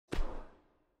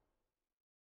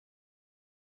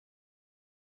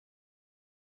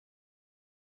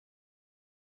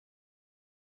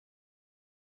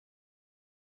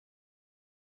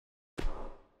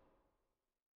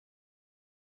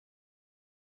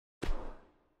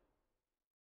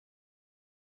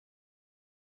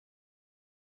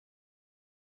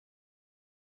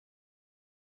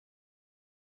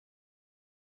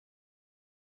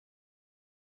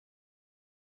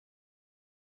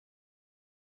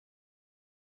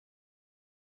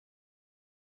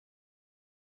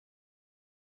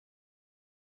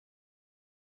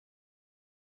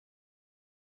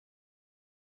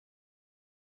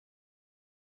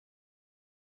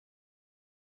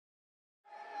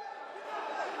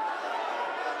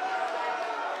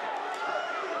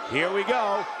Here we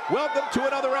go. Welcome to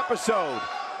another episode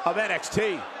of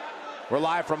NXT. We're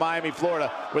live from Miami,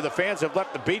 Florida, where the fans have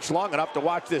left the beach long enough to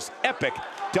watch this epic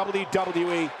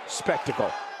WWE spectacle.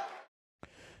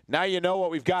 Now you know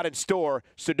what we've got in store,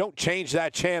 so don't change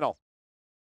that channel.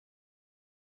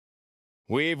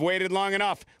 We've waited long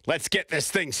enough. Let's get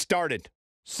this thing started.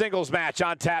 Singles match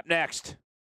on tap next.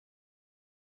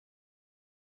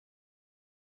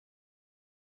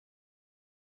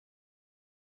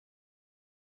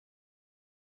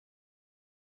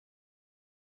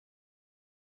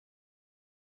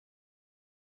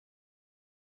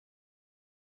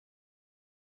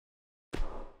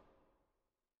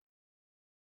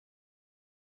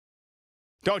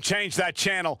 Don't change that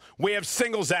channel. We have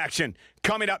singles action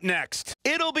coming up next.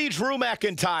 It'll be Drew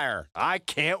McIntyre. I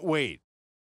can't wait.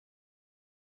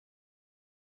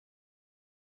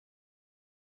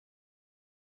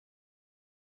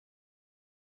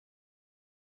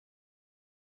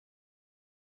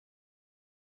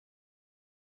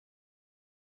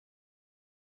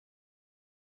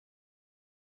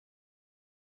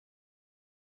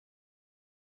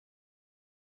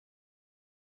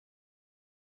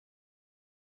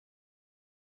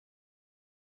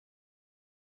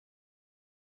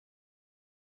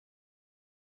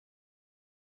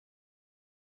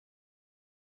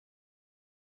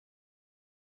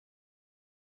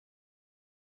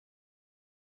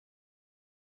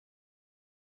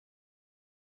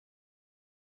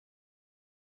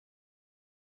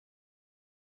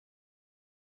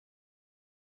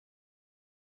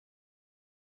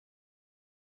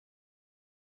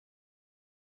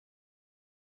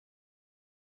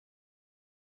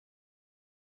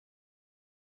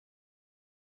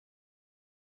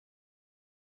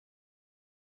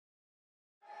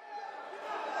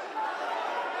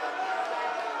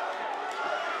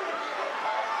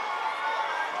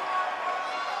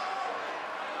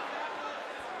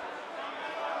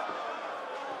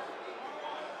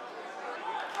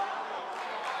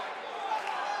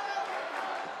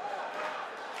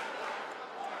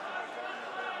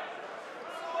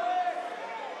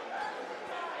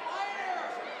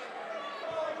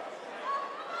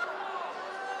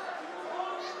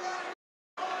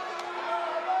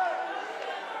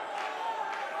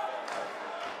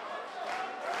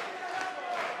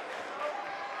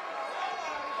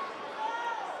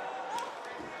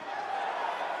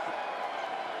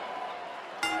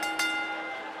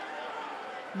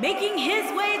 Making his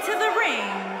way to the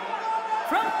ring,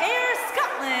 from Ayr,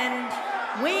 Scotland,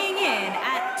 weighing in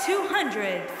at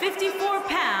 254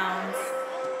 pounds,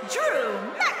 Drew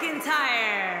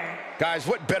McIntyre. Guys,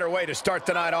 what better way to start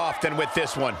the night off than with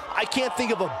this one? I can't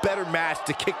think of a better match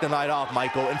to kick the night off,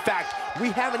 Michael. In fact, we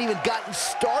haven't even gotten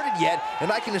started yet,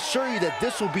 and I can assure you that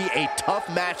this will be a tough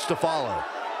match to follow.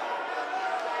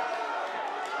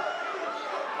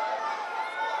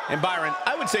 And Byron,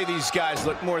 I would say these guys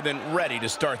look more than ready to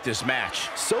start this match.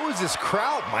 So is this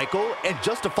crowd, Michael, and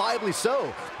justifiably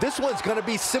so. This one's going to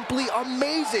be simply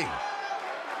amazing.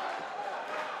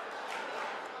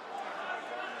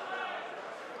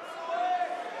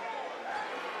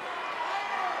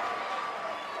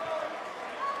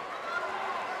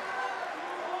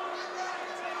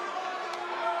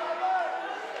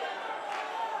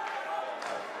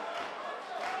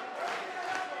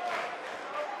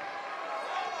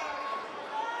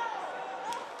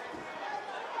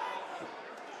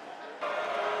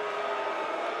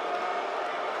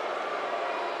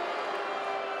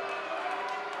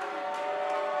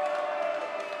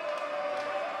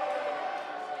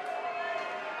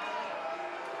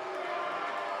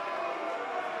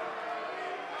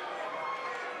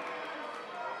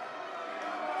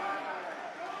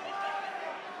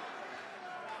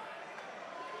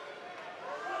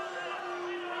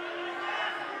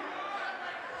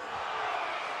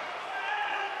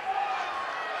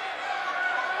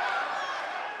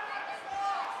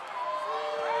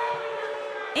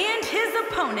 And his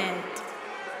opponent,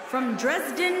 from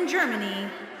Dresden, Germany,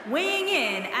 weighing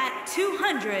in at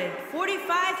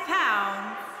 245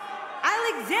 pounds,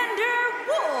 Alexander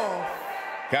Wolf.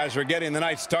 Guys, we're getting the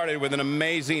night started with an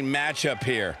amazing matchup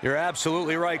here. You're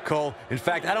absolutely right, Cole. In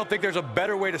fact, I don't think there's a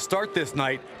better way to start this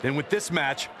night than with this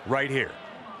match right here.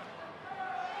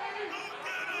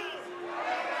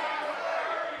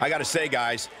 I gotta say,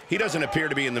 guys, he doesn't appear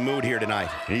to be in the mood here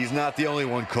tonight. He's not the only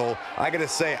one, Cole. I gotta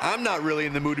say, I'm not really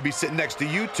in the mood to be sitting next to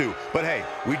you two. But hey,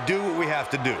 we do what we have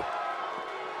to do.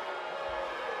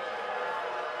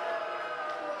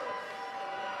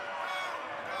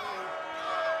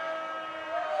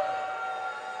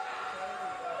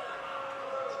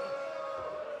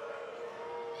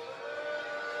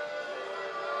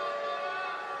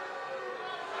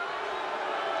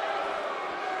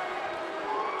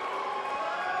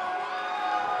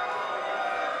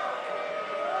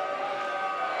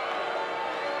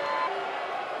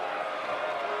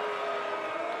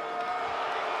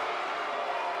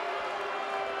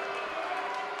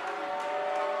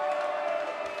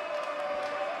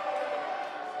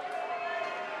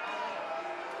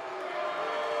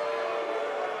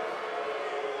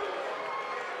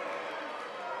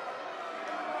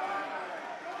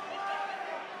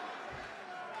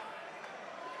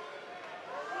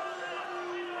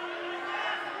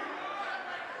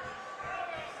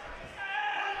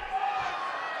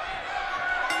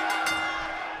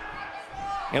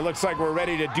 It looks like we're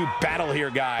ready to do battle here,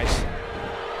 guys.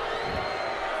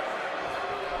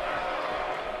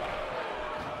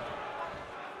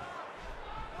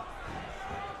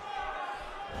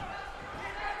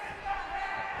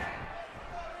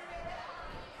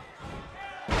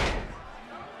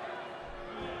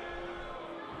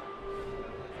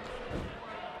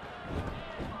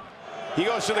 He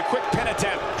goes to the quick pin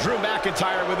attempt. Drew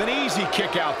McIntyre with an easy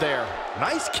kick out there.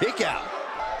 Nice kick out.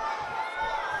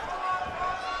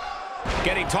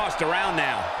 Getting tossed around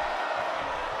now.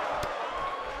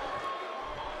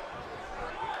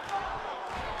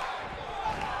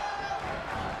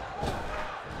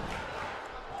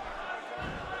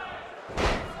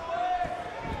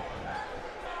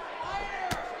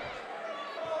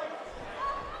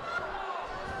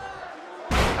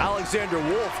 Alexander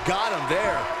Wolf got him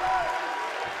there.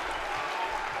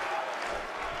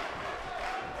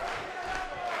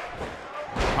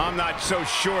 I'm not so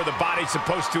sure the body's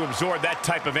supposed to absorb that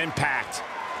type of impact.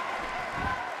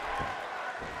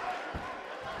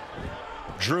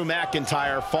 Drew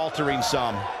McIntyre faltering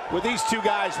some. With these two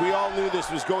guys, we all knew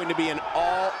this was going to be an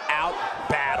all-out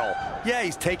battle. Yeah,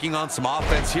 he's taking on some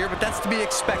offense here, but that's to be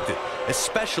expected,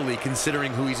 especially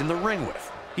considering who he's in the ring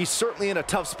with. He's certainly in a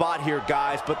tough spot here,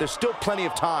 guys, but there's still plenty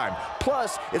of time.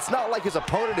 Plus, it's not like his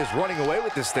opponent is running away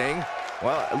with this thing.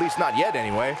 Well, at least not yet,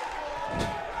 anyway.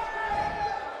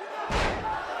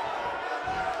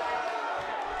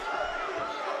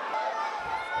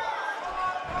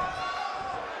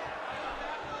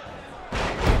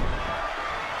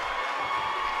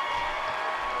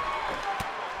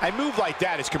 A move like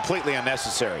that is completely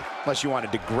unnecessary, unless you want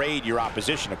to degrade your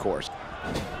opposition, of course.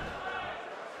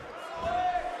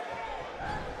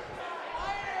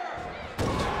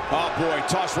 Oh, boy,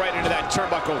 tossed right into that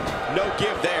turnbuckle. No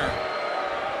give there.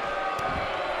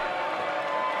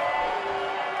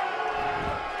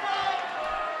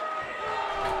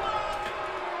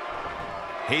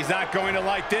 He's not going to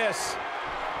like this.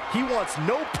 He wants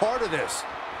no part of this.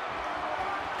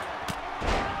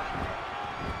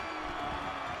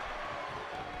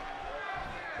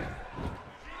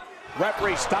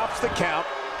 Referee stops the count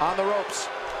on the ropes.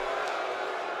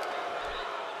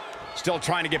 Still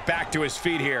trying to get back to his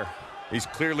feet here. He's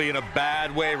clearly in a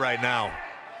bad way right now.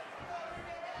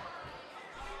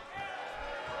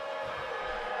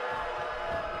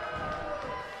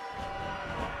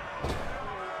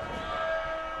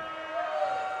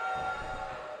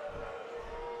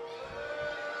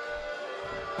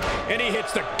 And he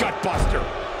hits the gutbuster.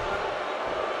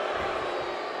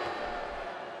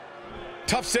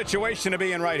 Tough situation to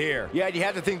be in right here. Yeah, you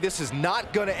have to think this is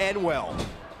not going to end well.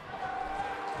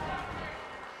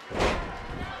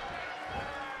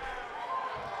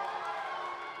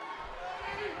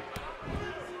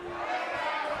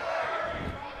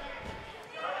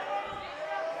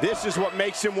 This is what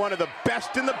makes him one of the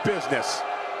best in the business.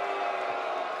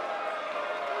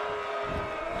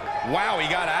 Wow, he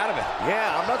got out of it.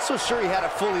 Yeah, I'm not so sure he had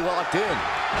it fully locked in.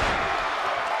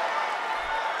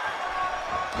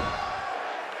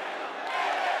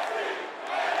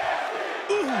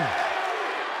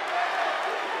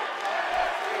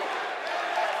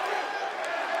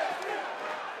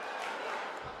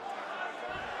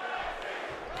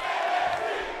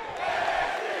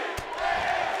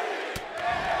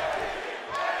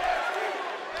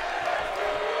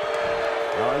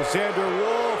 Alexander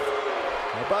Wolf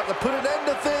about to put an end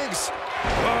to things.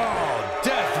 Oh,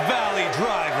 Death Valley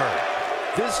Driver.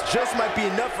 This just might be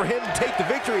enough for him to take the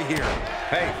victory here.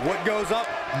 Hey, what goes up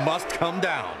must come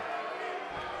down.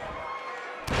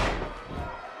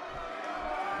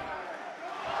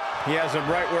 He has him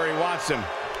right where he wants him.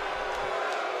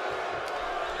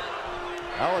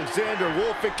 Alexander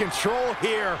Wolf in control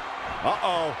here.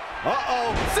 Uh-oh.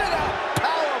 Uh-oh. Sit out.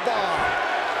 Powerbomb.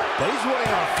 But he's running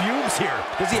on fumes here.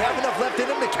 Does he have enough left in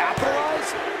him to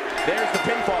capitalize? There's the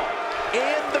pinfall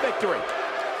and the victory.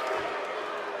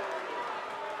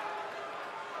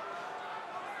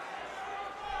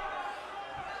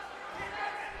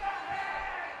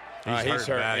 He's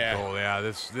hurt bad, yeah. Cole. Yeah,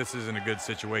 this isn't a good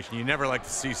situation. You never like to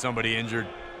see somebody injured,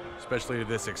 especially to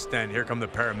this extent. Here come the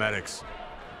paramedics.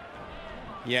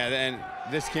 Yeah, then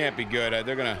this can't be good.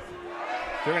 They're gonna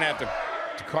have to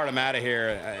cart him out of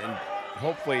here, and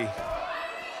hopefully.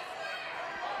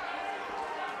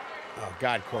 Oh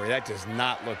God, Corey, that does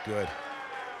not look good.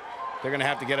 They're gonna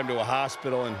have to get him to a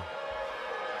hospital, and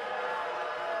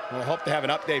we'll hope to have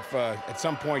an update for at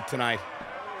some point tonight.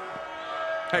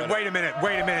 Hey, wait a minute.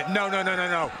 No.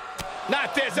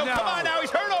 Not this. Oh, No. come on now.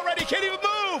 He's hurt already. Can't even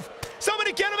move.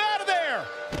 Somebody get him out of there.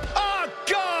 Oh,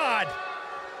 God.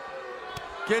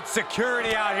 Get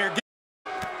security out here.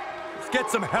 get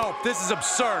some help. This is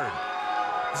absurd.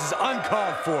 This is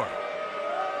uncalled for.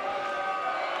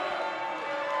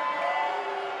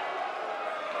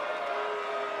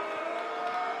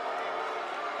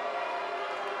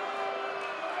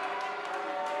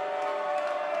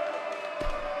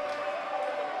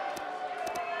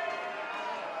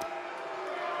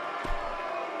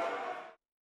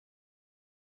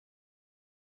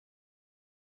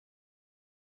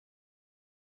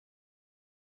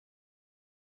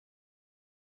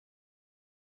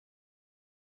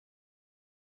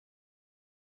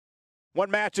 One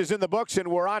match is in the books, and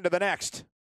we're on to the next.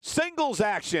 Singles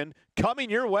action coming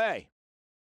your way.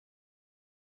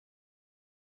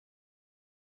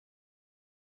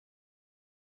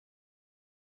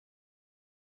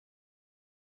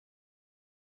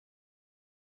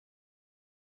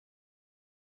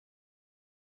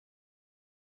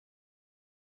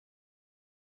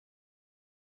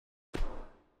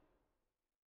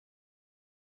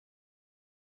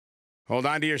 Hold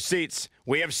on to your seats.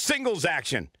 We have singles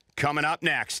action coming up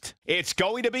next. It's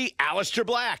going to be Aleister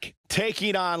Black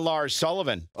taking on Lars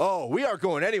Sullivan. Oh, we aren't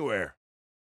going anywhere.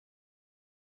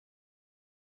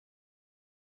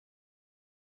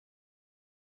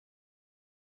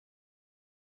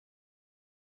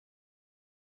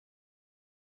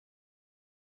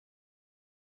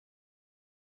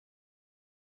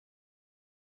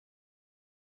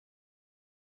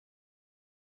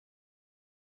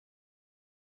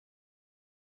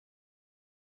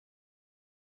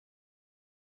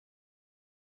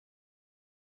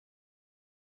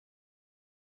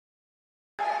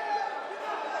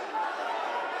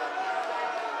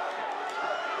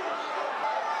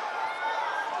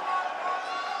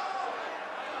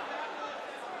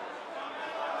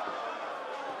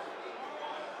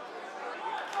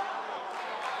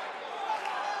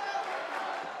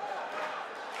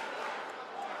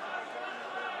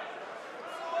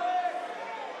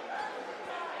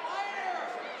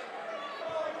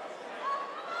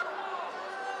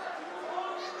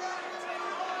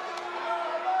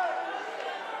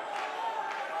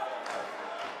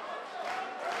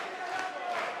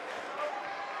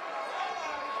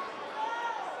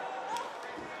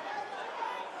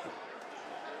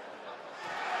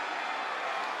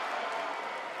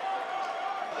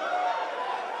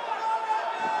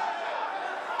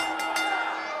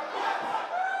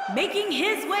 Making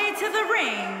his way to the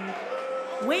ring,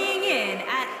 weighing in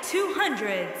at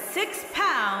 206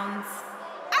 pounds,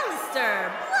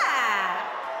 Aleister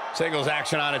Black. Singles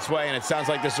action on its way, and it sounds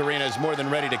like this arena is more than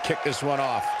ready to kick this one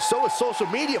off. So is social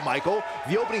media, Michael.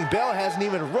 The opening bell hasn't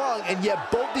even rung, and yet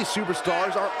both these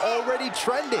superstars are already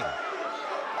trending.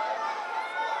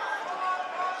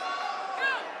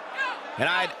 And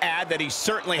I'd add that he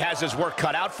certainly has his work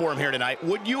cut out for him here tonight.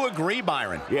 Would you agree,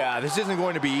 Byron? Yeah, this isn't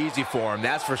going to be easy for him,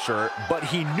 that's for sure. But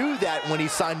he knew that when he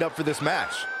signed up for this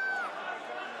match.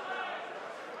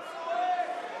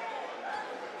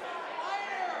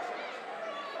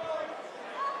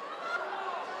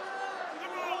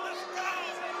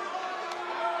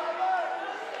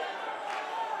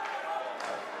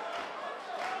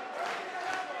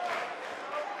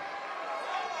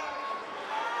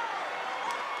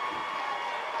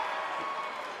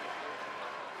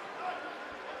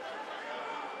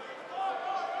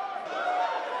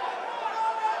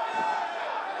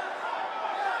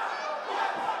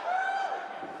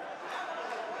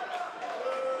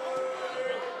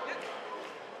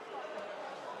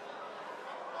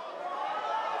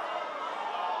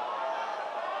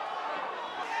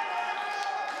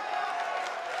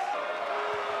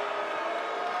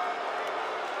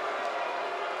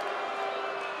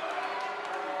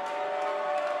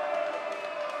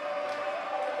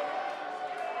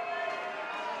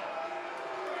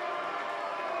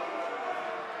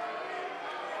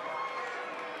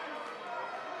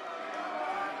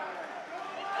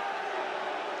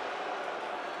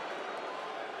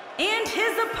 And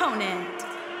his opponent,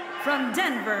 from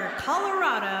Denver,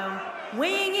 Colorado,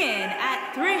 weighing in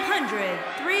at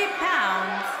 303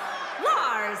 pounds,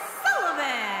 Lars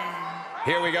Sullivan.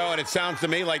 Here we go, and it sounds to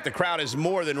me like the crowd is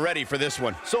more than ready for this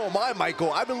one. So am I,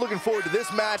 Michael. I've been looking forward to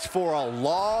this match for a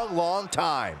long, long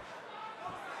time.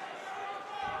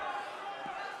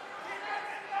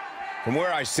 From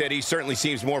where I sit, he certainly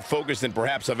seems more focused than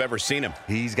perhaps I've ever seen him.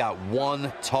 He's got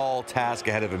one tall task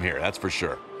ahead of him here, that's for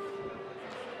sure.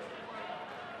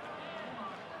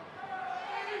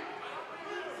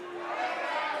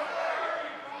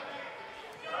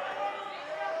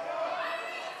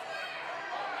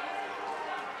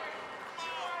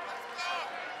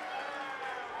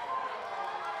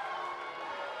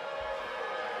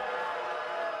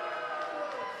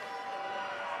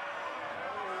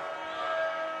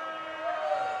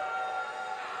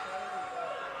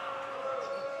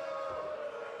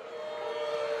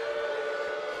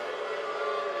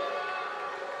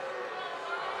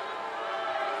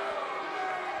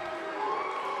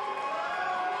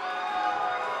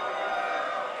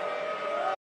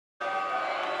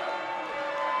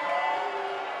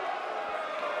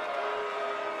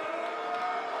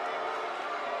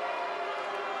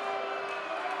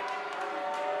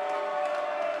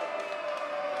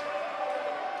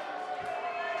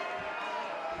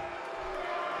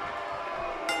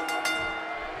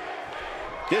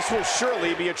 This will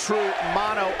surely be a true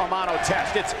mano-a-mano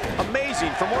test. It's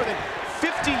amazing. For more than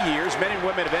 50 years, men and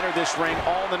women have entered this ring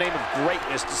all in the name of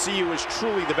greatness to see who is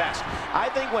truly the best. I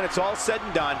think when it's all said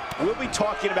and done, we'll be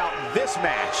talking about this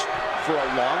match for a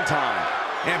long time.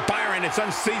 And Byron, it's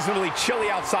unseasonably chilly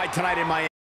outside tonight in Miami.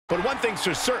 But one thing's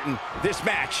for certain, this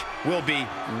match will be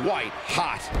white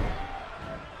hot.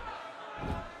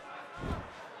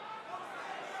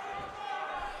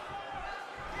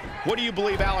 What do you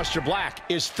believe Aleister Black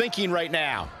is thinking right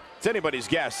now? It's anybody's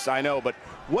guess, I know, but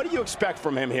what do you expect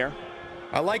from him here?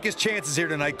 I like his chances here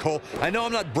tonight, Cole. I know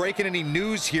I'm not breaking any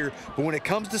news here, but when it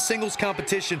comes to singles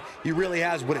competition, he really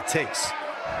has what it takes.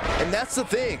 And that's the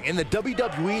thing. In the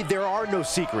WWE, there are no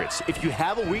secrets. If you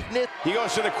have a weakness... He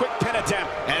goes for the quick pin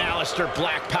attempt. And Aleister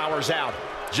Black powers out.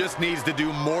 Just needs to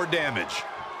do more damage.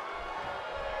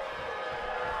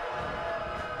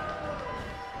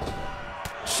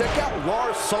 Check out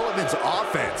Lars Sullivan's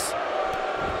offense.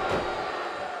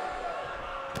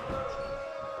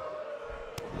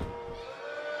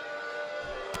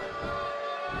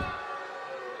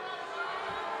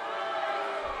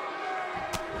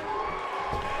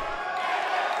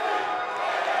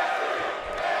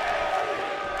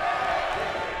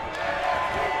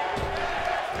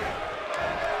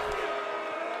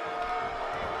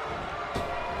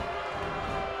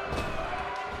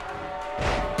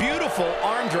 Beautiful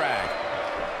arm drag.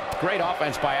 Great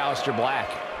offense by Aleister Black.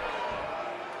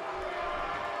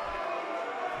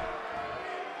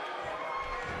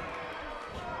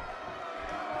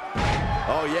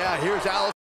 Oh, yeah, here's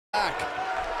Aleister Black.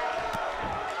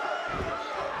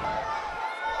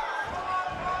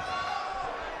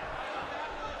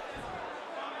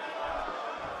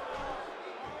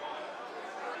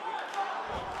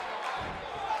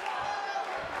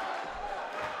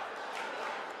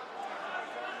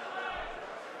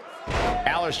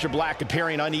 Aleister Black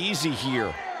appearing uneasy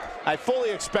here. I fully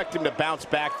expect him to bounce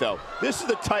back, though. This is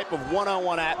the type of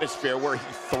one-on-one atmosphere where he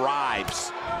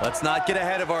thrives. Let's not get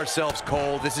ahead of ourselves,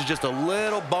 Cole. This is just a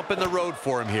little bump in the road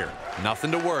for him here.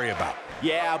 Nothing to worry about.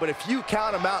 Yeah, but if you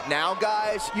count him out now,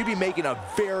 guys, you'd be making a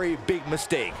very big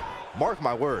mistake. Mark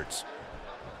my words.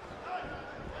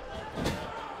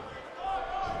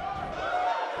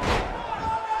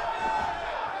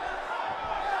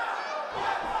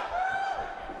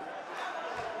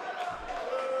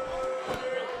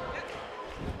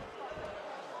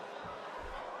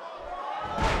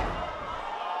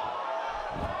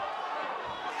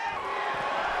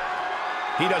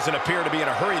 He doesn't appear to be in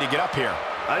a hurry to get up here.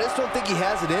 I just don't think he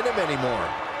has it in him anymore.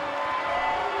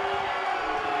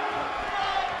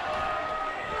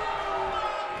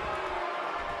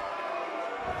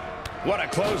 What a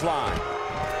clothesline.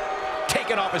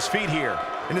 Taken off his feet here.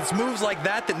 And it's moves like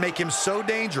that that make him so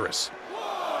dangerous.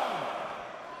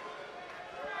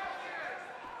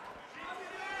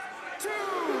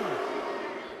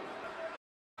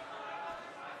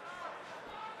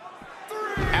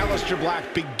 Aleister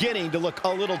Black beginning to look a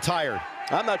little tired.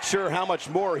 I'm not sure how much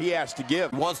more he has to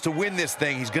give. He wants to win this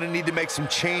thing. He's going to need to make some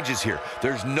changes here.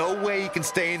 There's no way he can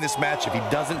stay in this match if he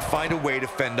doesn't find a way to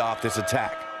fend off this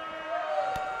attack.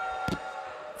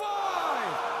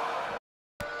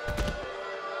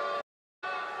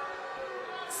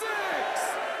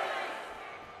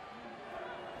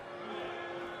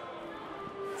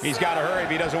 He's got to hurry if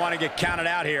he doesn't want to get counted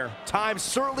out here. Time's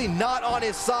certainly not on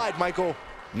his side, Michael.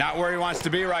 Not where he wants to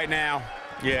be right now.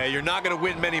 Yeah, you're not going to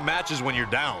win many matches when you're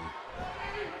down.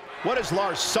 What does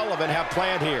Lars Sullivan have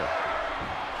planned here?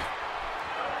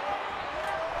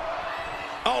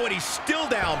 Oh, and he's still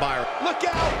down, Byron. Look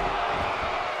out!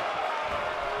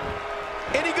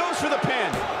 And he goes for the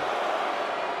pin.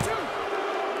 2,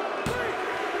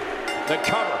 3. The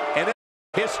cover, and then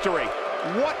history.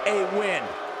 What a win.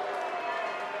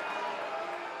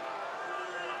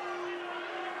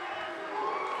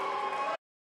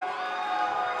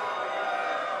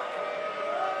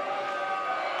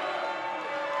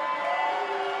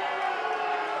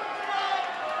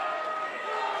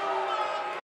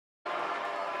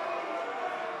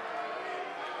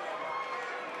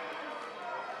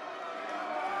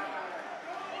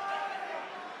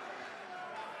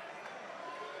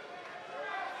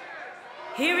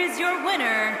 Here is your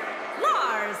winner,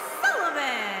 Lars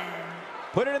Sullivan.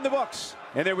 Put it in the books,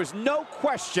 and there was no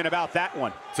question about that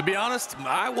one. To be honest,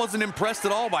 I wasn't impressed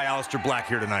at all by Aleister Black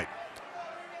here tonight.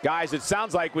 Guys, it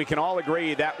sounds like we can all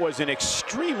agree that was an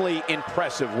extremely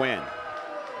impressive win.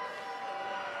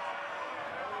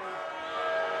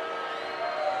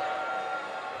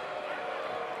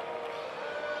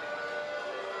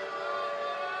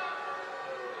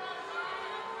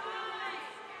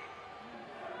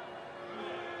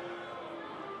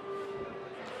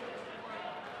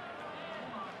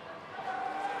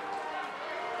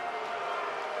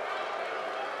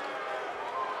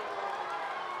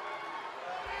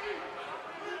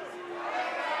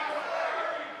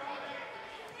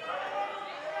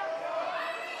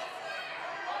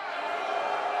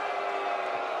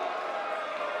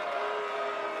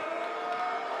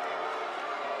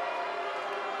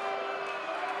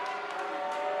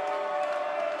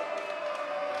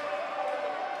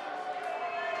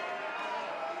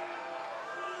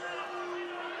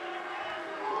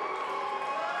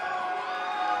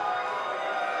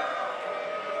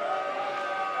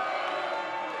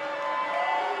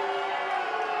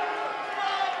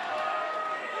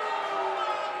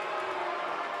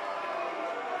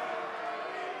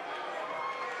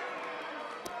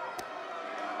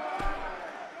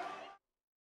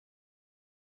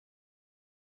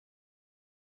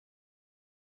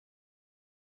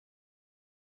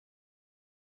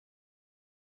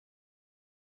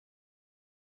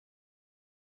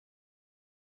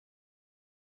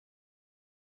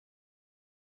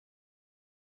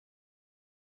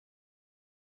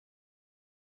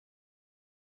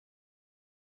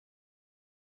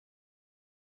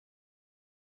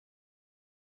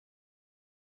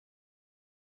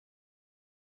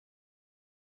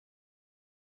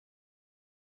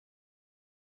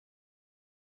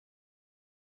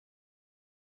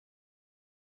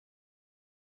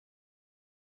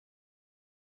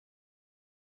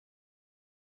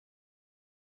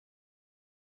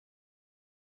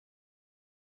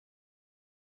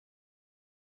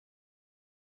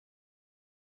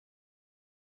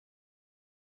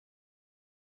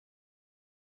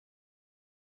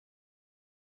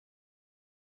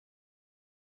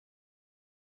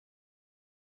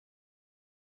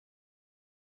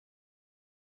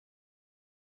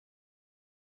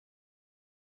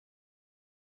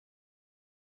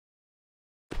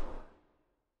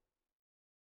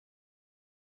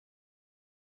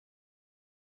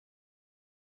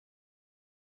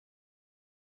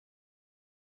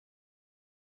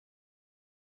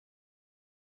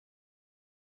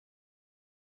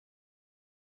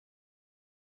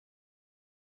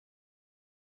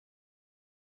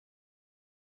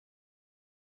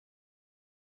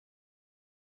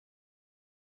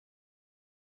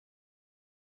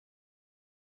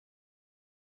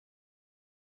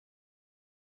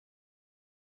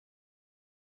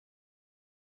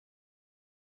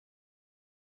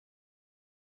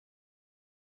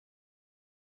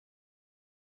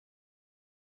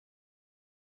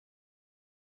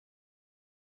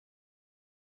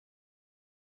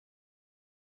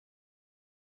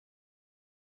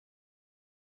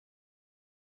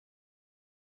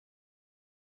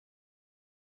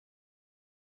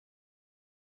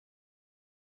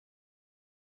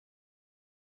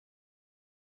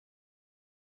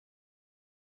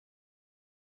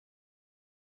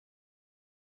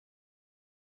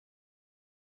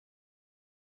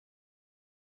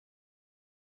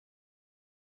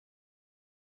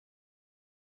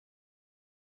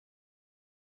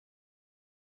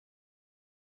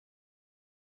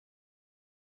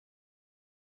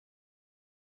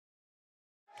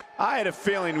 I had a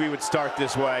feeling we would start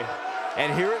this way.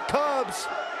 And here it comes.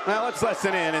 Now let's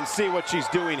listen in and see what she's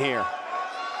doing here.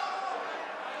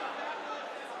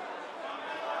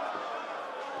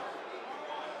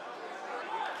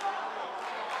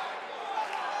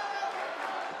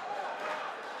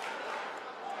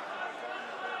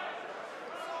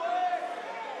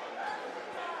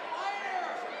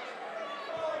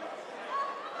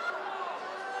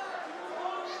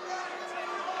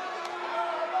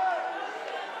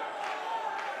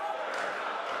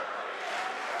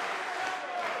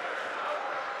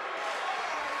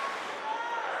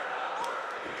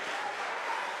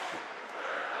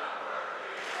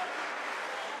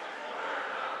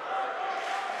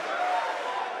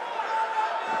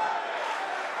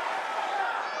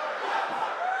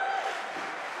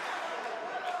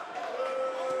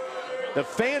 The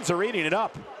fans are eating it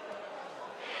up.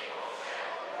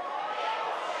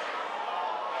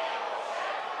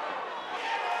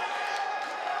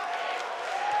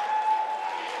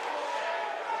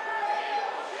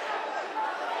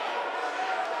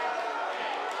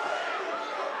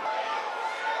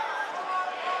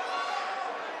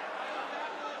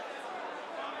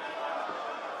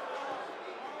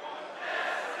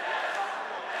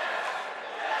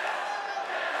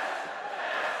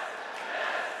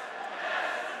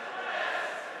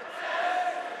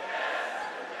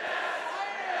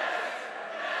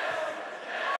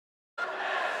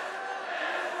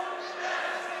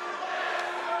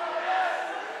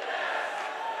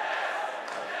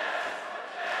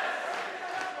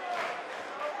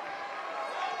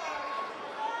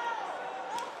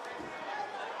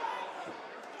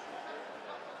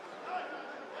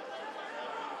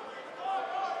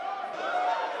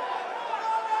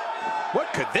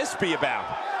 What could this be about?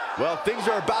 Well, things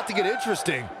are about to get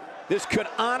interesting. This could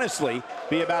honestly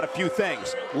be about a few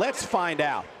things. Let's find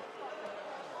out.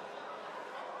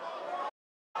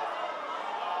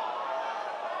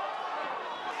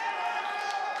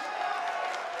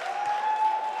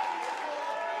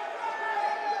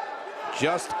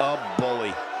 Just a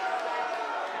bully.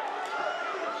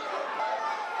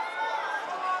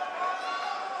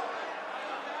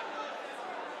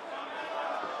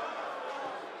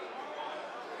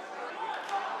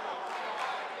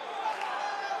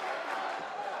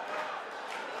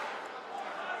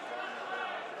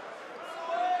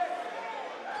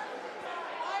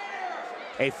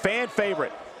 A fan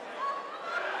favorite.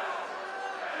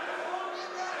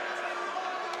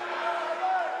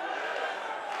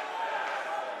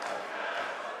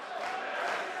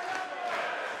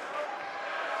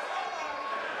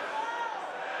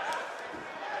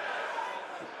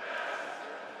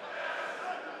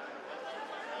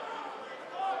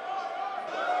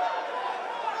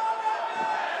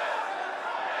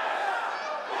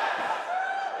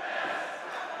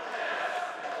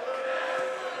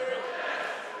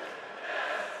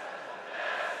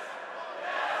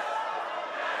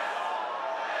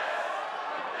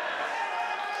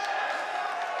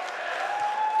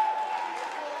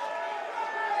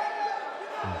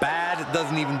 Bad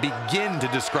doesn't even begin to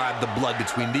describe the blood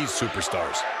between these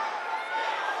superstars.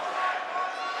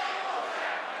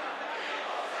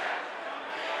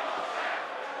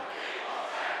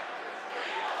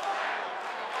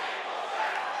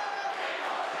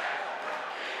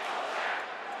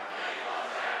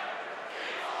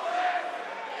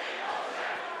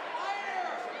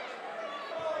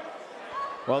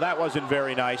 Well, that wasn't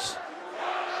very nice.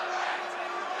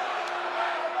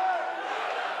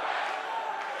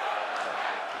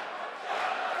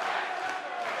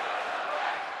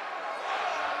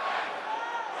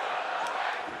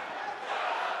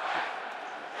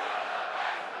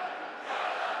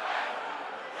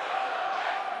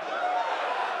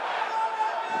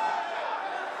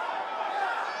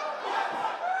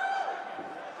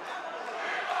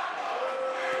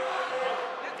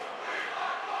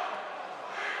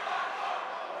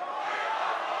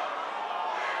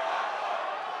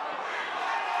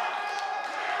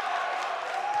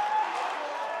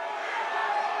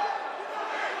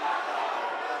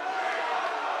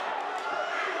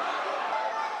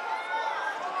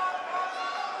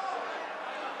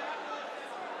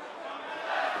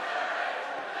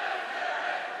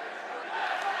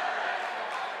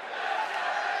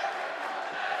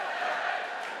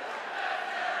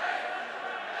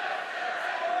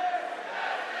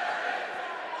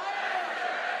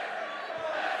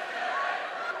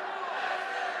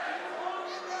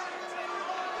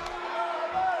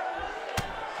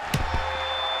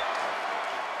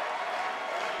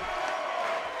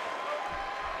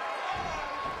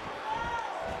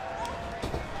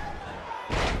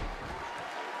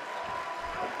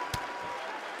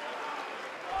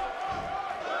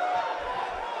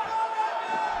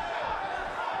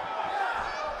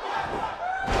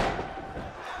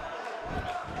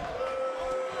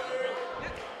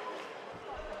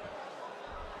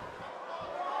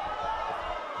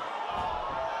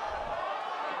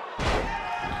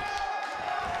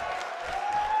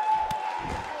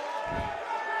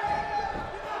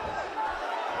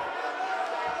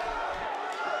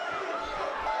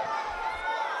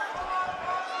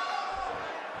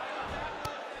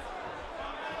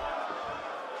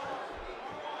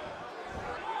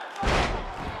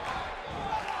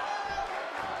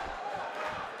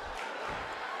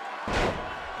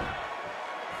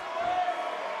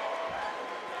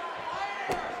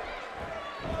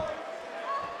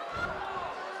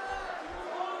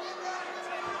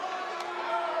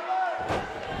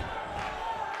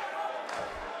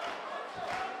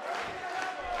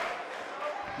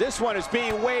 This one is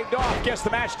being waved off. Guess the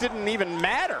match didn't even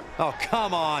matter. Oh,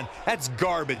 come on. That's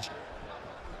garbage.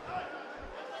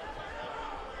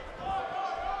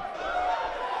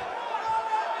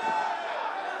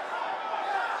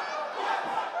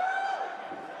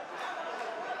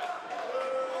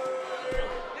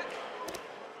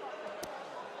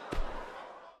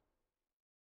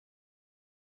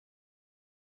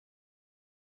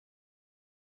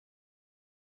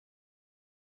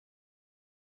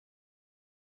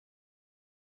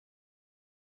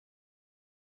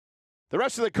 The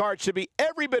rest of the card should be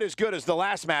every bit as good as the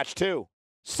last match, too.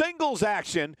 Singles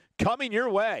action coming your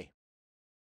way.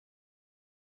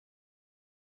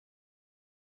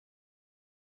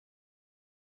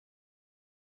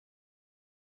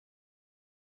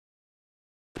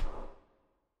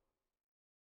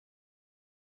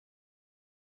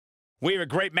 We have a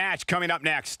great match coming up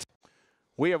next.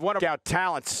 We have one of our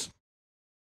talents.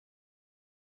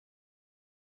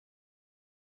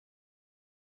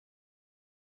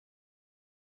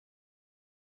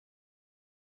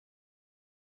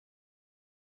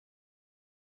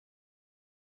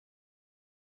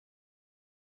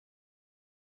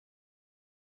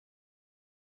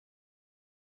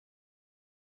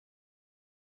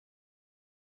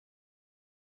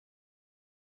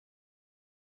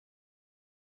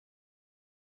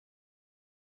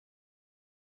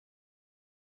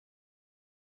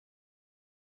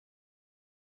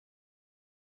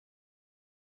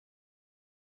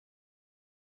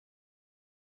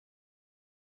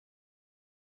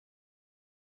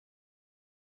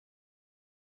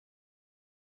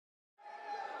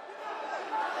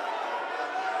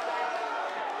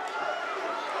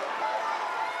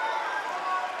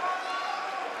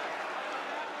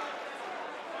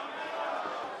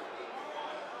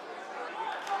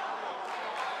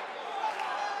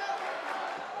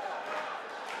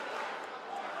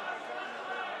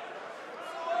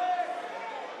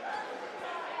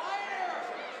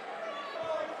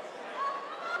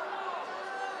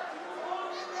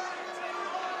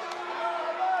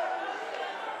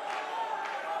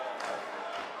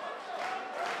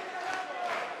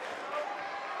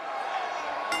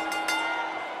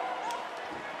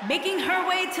 Making her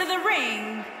way to the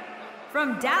ring,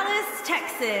 from Dallas,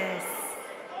 Texas,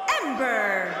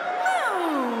 Ember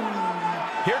Moon.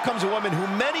 Here comes a woman who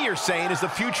many are saying is the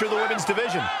future of the women's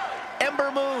division,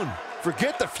 Ember Moon.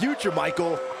 Forget the future,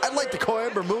 Michael. I'd like to call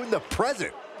Ember Moon the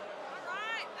present.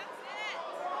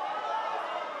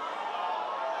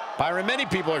 Byron, many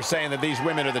people are saying that these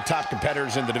women are the top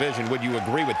competitors in the division. Would you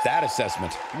agree with that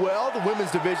assessment? Well, the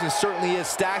women's division certainly is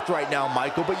stacked right now,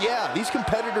 Michael. But yeah, these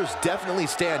competitors definitely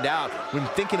stand out when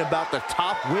thinking about the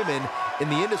top women in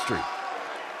the industry.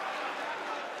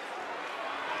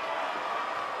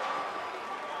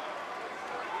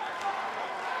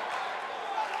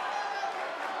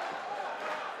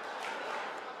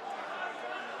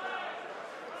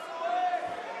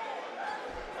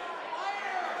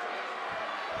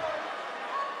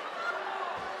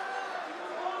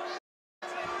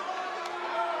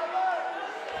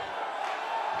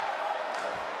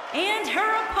 And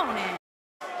her opponent,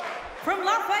 from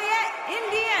Lafayette,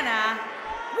 Indiana,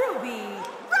 Ruby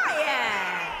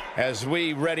Riott. As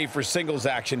we ready for singles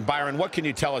action, Byron, what can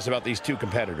you tell us about these two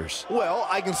competitors? Well,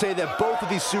 I can say that both of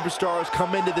these superstars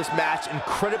come into this match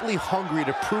incredibly hungry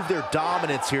to prove their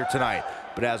dominance here tonight.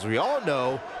 But as we all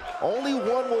know, only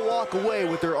one will walk away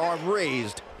with their arm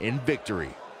raised in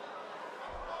victory.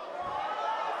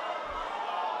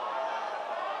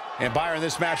 And Byron,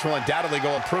 this match will undoubtedly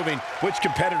go on proving which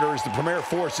competitor is the premier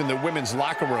force in the women's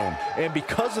locker room. And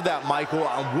because of that, Michael,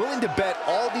 I'm willing to bet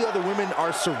all the other women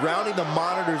are surrounding the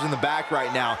monitors in the back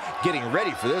right now, getting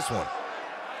ready for this one.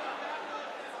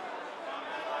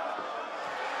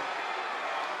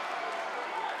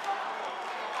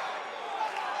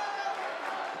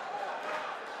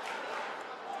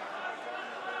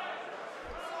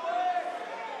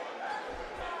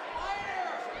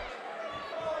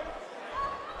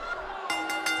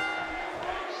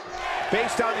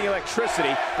 Based on the electricity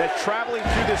that's traveling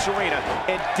through this arena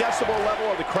and decibel level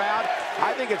of the crowd,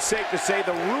 I think it's safe to say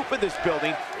the roof of this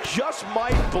building just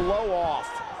might blow off.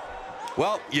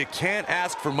 Well, you can't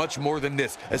ask for much more than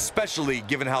this, especially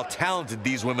given how talented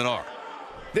these women are.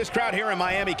 This crowd here in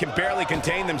Miami can barely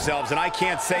contain themselves, and I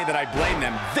can't say that I blame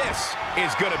them. This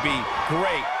is going to be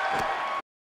great.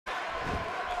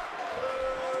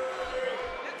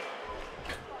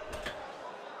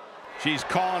 She's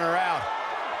calling her out.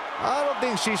 I don't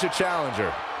think she should challenge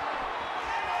her.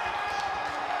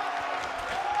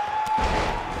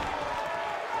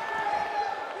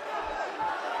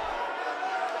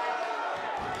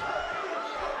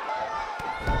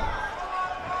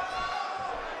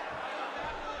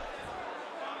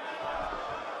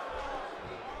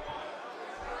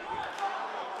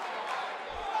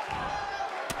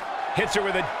 Hits her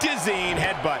with a dizzying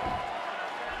headbutt.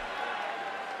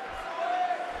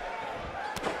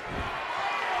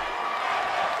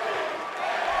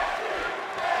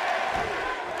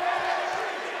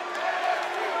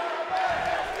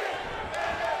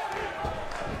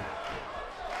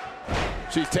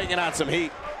 She's taking on some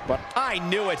heat, but I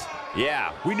knew it.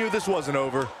 Yeah, we knew this wasn't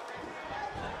over.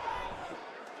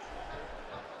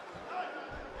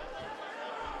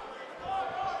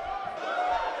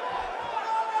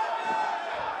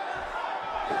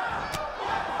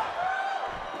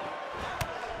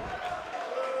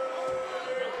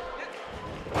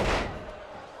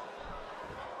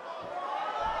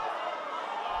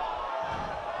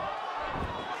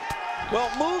 well,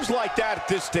 moves like that at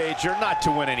this stage are not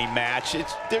to win any match.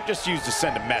 They're just used to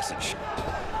send a message.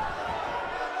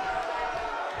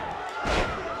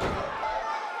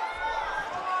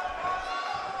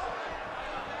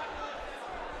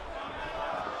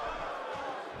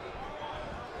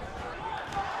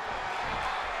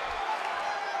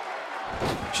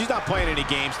 She's not playing any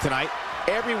games tonight.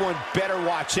 Everyone better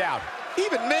watch out.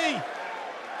 Even me.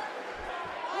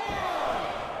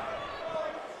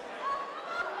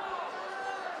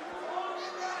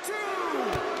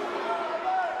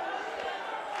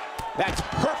 That's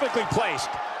perfectly placed.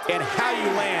 And how you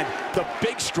land the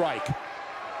big strike.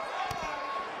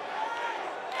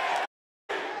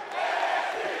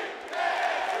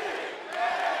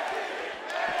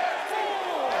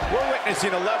 We're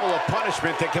witnessing a level of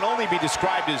punishment that can only be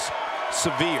described as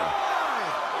severe.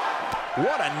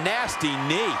 What a nasty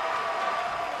knee.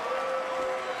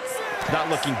 Not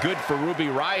looking good for Ruby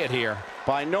Riott here.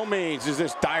 By no means is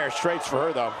this dire straits for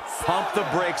her, though. Pump the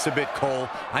brakes a bit, Cole.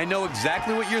 I know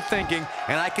exactly what you're thinking,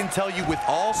 and I can tell you with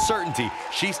all certainty,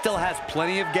 she still has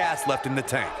plenty of gas left in the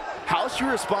tank. How she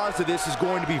responds to this is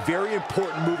going to be very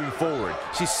important moving forward.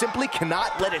 She simply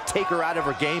cannot let it take her out of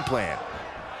her game plan.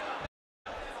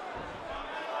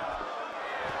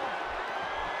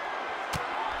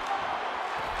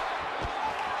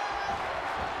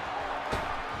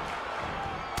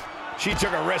 She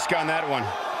took a risk on that one.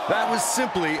 That was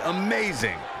simply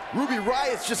amazing. Ruby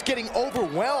Riott's just getting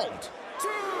overwhelmed.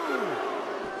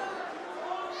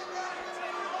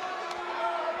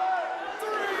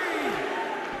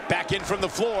 Back in from the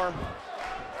floor.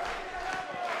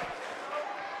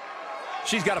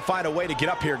 She's got to find a way to get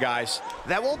up here, guys.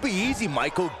 That won't be easy,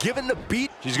 Michael, given the beat.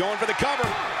 She's going for the cover.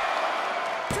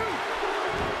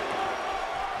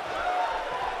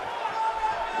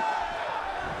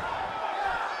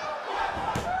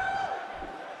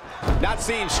 Not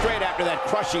seeing straight after that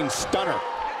crushing stunner.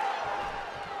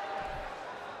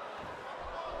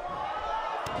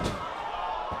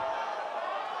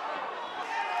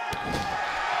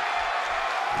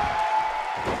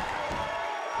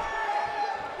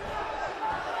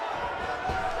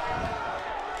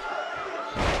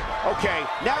 Okay,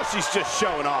 now she's just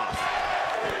showing off.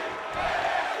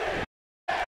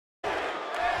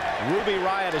 Ruby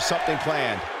Riott has something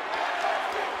planned.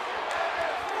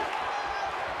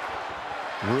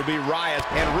 Ruby Riott,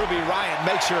 and Ruby Riott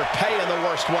makes her pay in the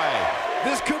worst way.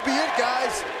 This could be it,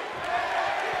 guys.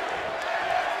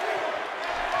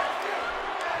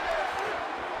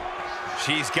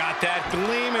 She's got that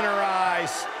gleam in her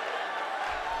eyes.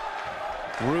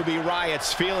 Ruby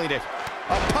Riott's feeling it.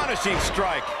 A punishing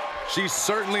strike. She's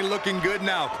certainly looking good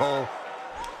now, Cole.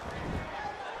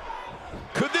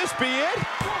 Could this be it?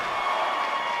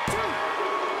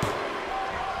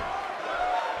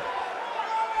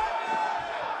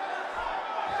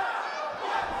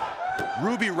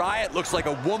 Ruby Riott looks like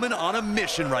a woman on a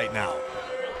mission right now.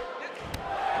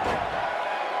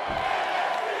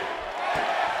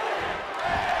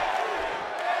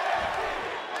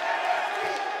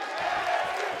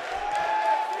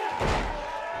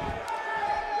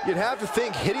 You'd have to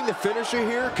think hitting the finisher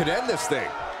here could end this thing.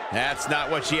 That's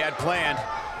not what she had planned.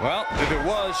 Well, if it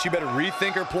was, she better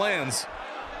rethink her plans.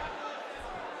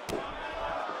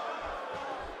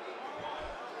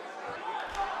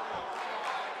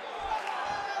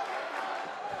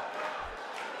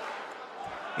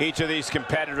 Each of these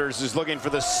competitors is looking for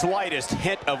the slightest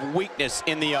hint of weakness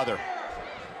in the other.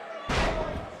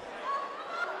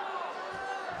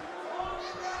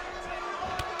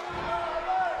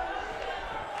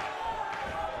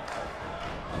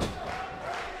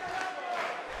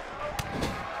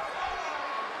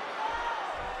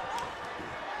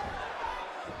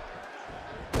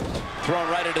 Thrown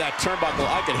right into that turnbuckle.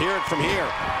 I can hear it from here.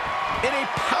 In a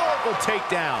powerful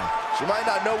takedown. She might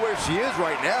not know where she is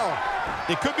right now.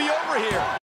 It could be over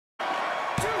here.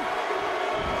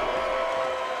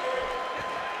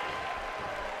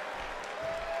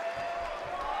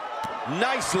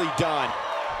 Nicely done.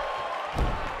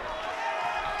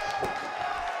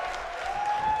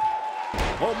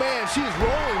 Oh man, she's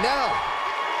rolling now.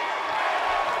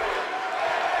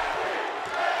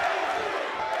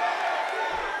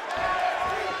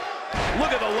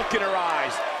 Look at the look in her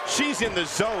eyes. She's in the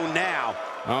zone now.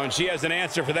 Oh, and she has an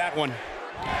answer for that one.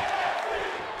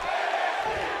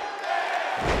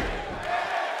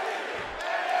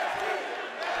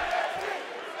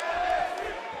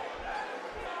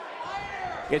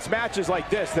 It's matches like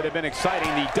this that have been exciting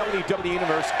the WWE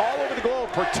Universe all over the globe,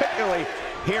 particularly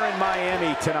here in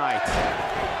Miami tonight.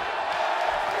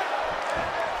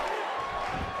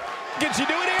 Can she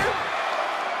do it here?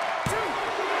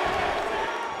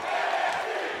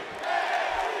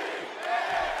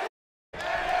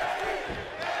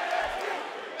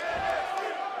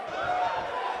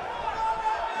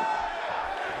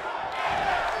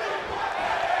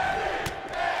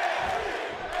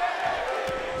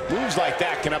 Moves like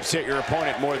that can upset your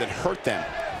opponent more than hurt them.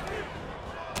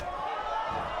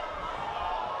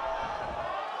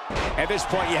 At this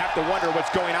point, you have to wonder what's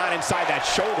going on inside that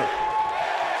shoulder.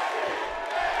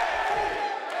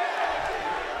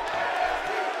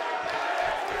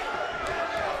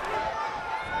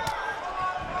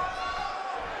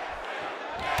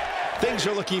 Things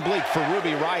are looking bleak for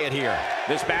Ruby Riott here.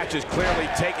 This match is clearly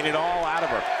taking it all out of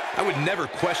her. I would never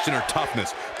question her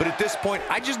toughness, but at this point,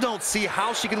 I just don't see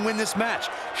how she can win this match.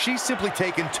 She's simply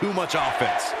taken too much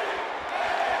offense.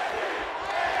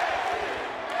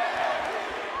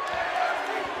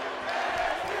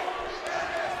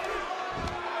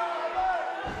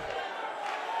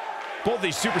 Both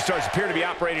these superstars appear to be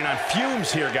operating on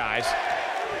fumes here, guys.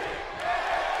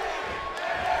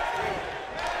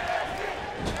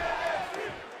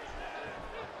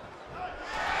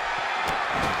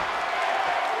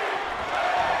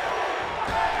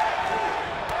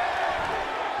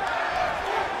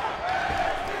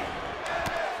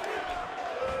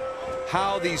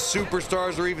 How these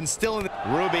superstars are even still in the...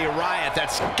 Ruby Riott,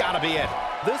 that's gotta be it.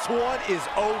 This one is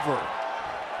over.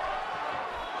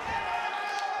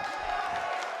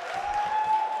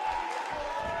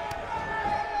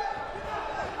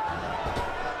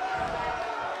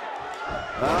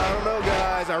 I don't know,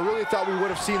 guys. I really thought we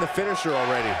would have seen the finisher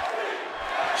already.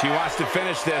 She wants to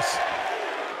finish this.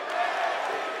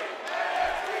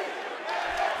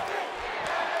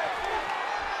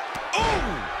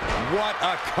 What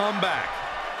a comeback.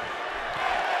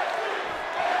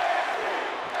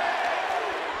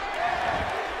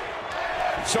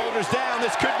 Shoulders down,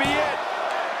 this could be it.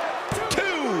 2.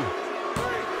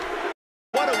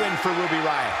 What a win for Ruby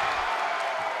Riott.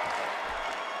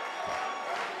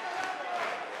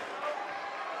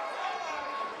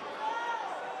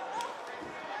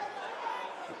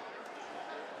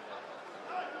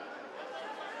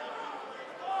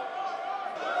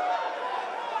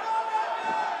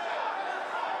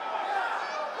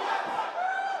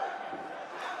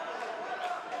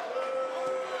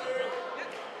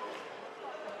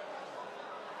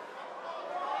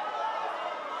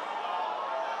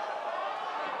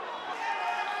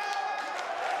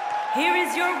 Here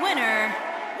is your winner,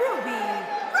 Ruby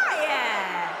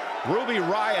Riott. Ruby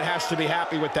Riott has to be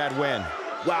happy with that win.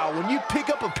 Wow, when you pick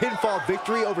up a pinfall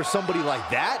victory over somebody like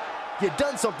that, you've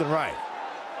done something right.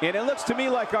 And it looks to me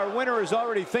like our winner is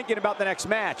already thinking about the next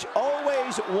match.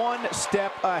 Always one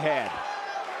step ahead.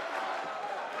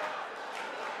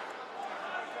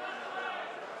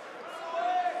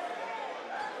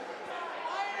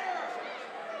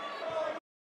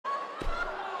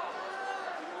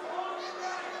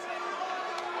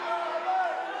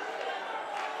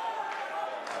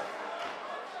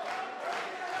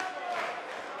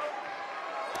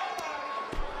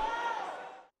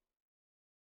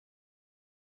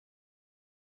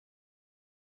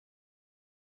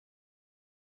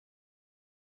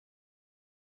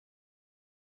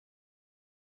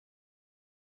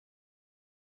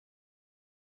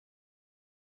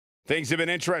 Things have been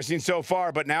interesting so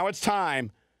far, but now it's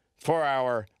time for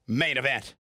our main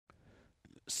event.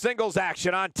 Singles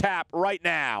action on tap right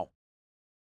now.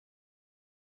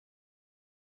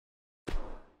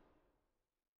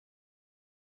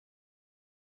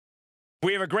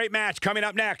 We have a great match coming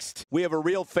up next. We have a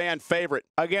real fan favorite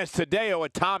against Hideo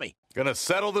Itami. Gonna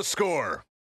settle the score.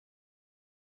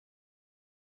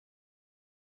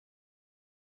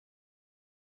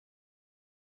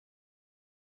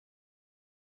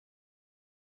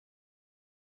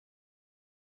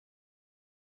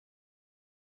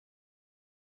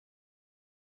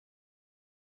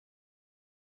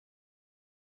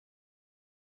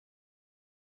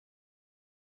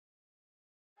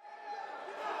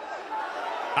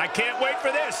 I can't wait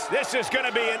for this. This is going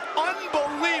to be an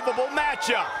unbelievable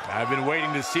matchup. I've been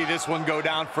waiting to see this one go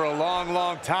down for a long,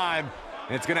 long time.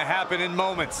 It's going to happen in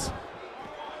moments.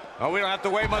 Oh, we don't have to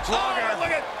wait much longer. Oh, look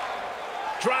at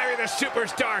driving the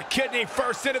superstar kidney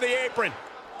first into the apron.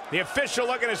 The official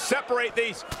looking to separate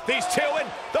these two, and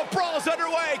the brawl's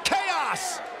underway.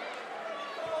 Chaos!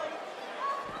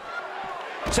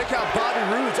 Check out Bobby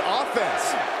Roode's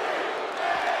offense.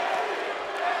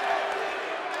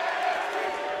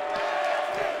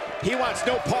 He wants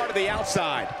no part of the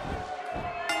outside.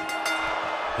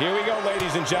 Here we go,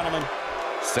 ladies and gentlemen.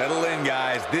 Settle in,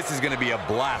 guys. This is going to be a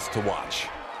blast to watch.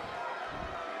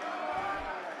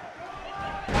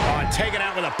 Oh, and taken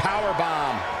out with a power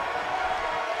bomb.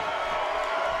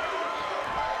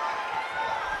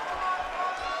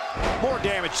 More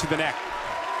damage to the neck.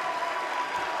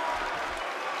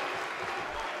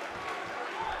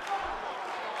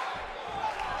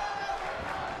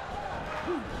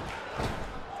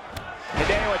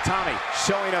 Hideo Itami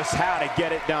showing us how to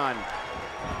get it done.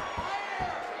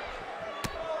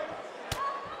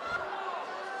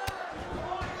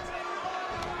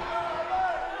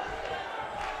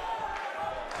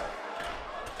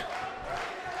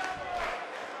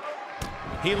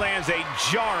 He lands a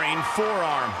jarring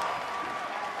forearm.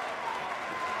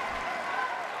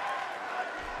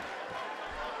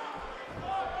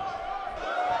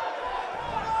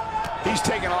 He's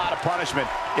taking a lot of punishment.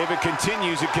 If it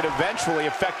continues, it could eventually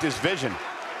affect his vision.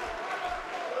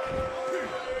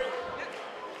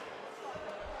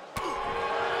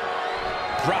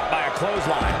 Dropped by a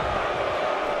clothesline.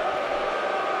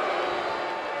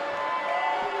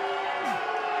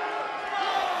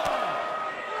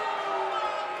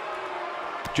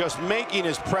 Just making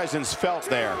his presence felt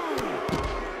there.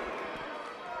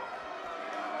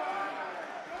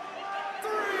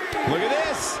 Look at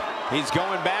this. He's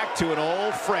going back to an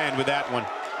old friend with that one.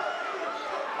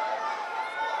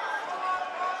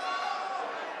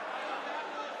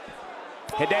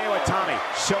 Hideo Itami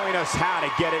showing us how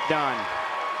to get it done.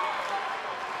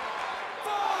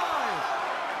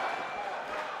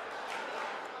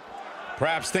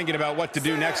 Perhaps thinking about what to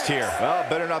do next here. Well,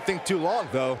 better not think too long,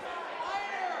 though.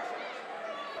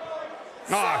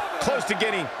 Oh, close to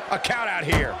getting a count out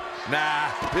here. Nah,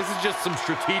 this is just some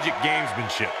strategic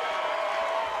gamesmanship.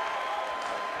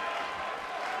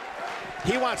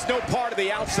 He wants no part of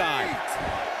the outside.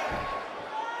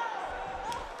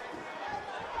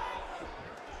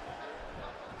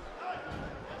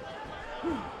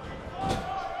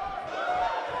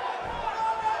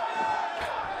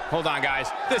 Hold on, guys.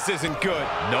 This isn't good.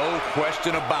 No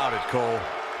question about it, Cole.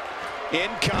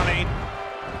 Incoming.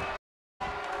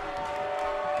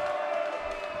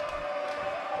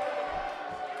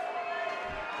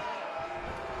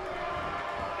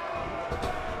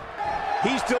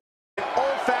 He's still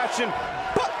old-fashioned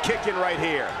butt kicking right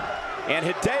here. And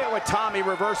Hideo Itami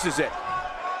reverses it.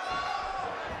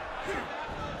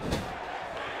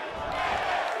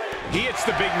 He hits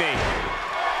the big knee.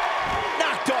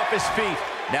 Knocked off his feet.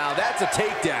 Now that's a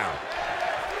takedown.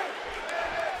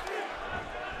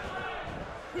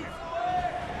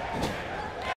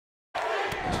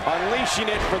 Unleashing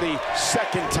it for the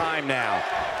second time now.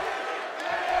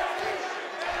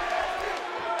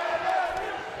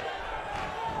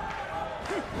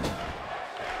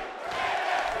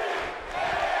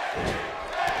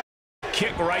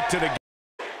 Kick right to the...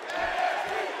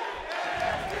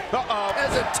 Uh-oh.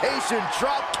 Hesitation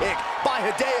drop kick by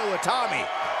Hideo Itami.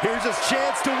 Here's his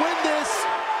chance to win this.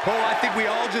 Oh, I think we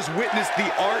all just witnessed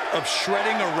the art of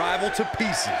shredding a rival to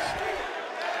pieces.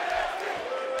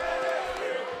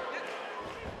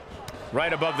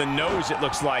 Right above the nose, it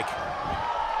looks like.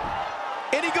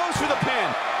 And he goes for the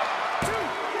pin.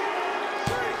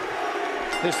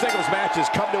 This singles match has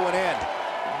come to an end.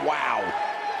 Wow.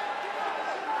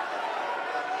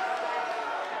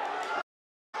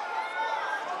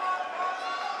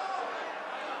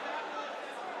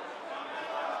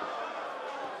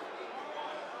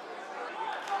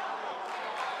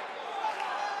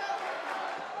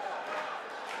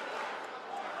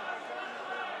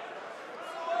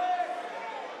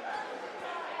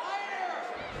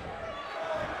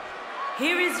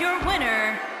 Here is your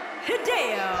winner,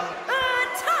 Hideo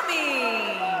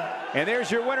Itami. And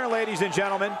there's your winner, ladies and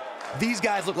gentlemen. These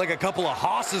guys look like a couple of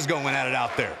hosses going at it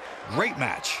out there. Great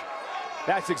match.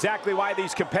 That's exactly why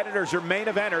these competitors are main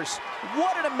eventers.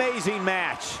 What an amazing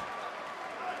match.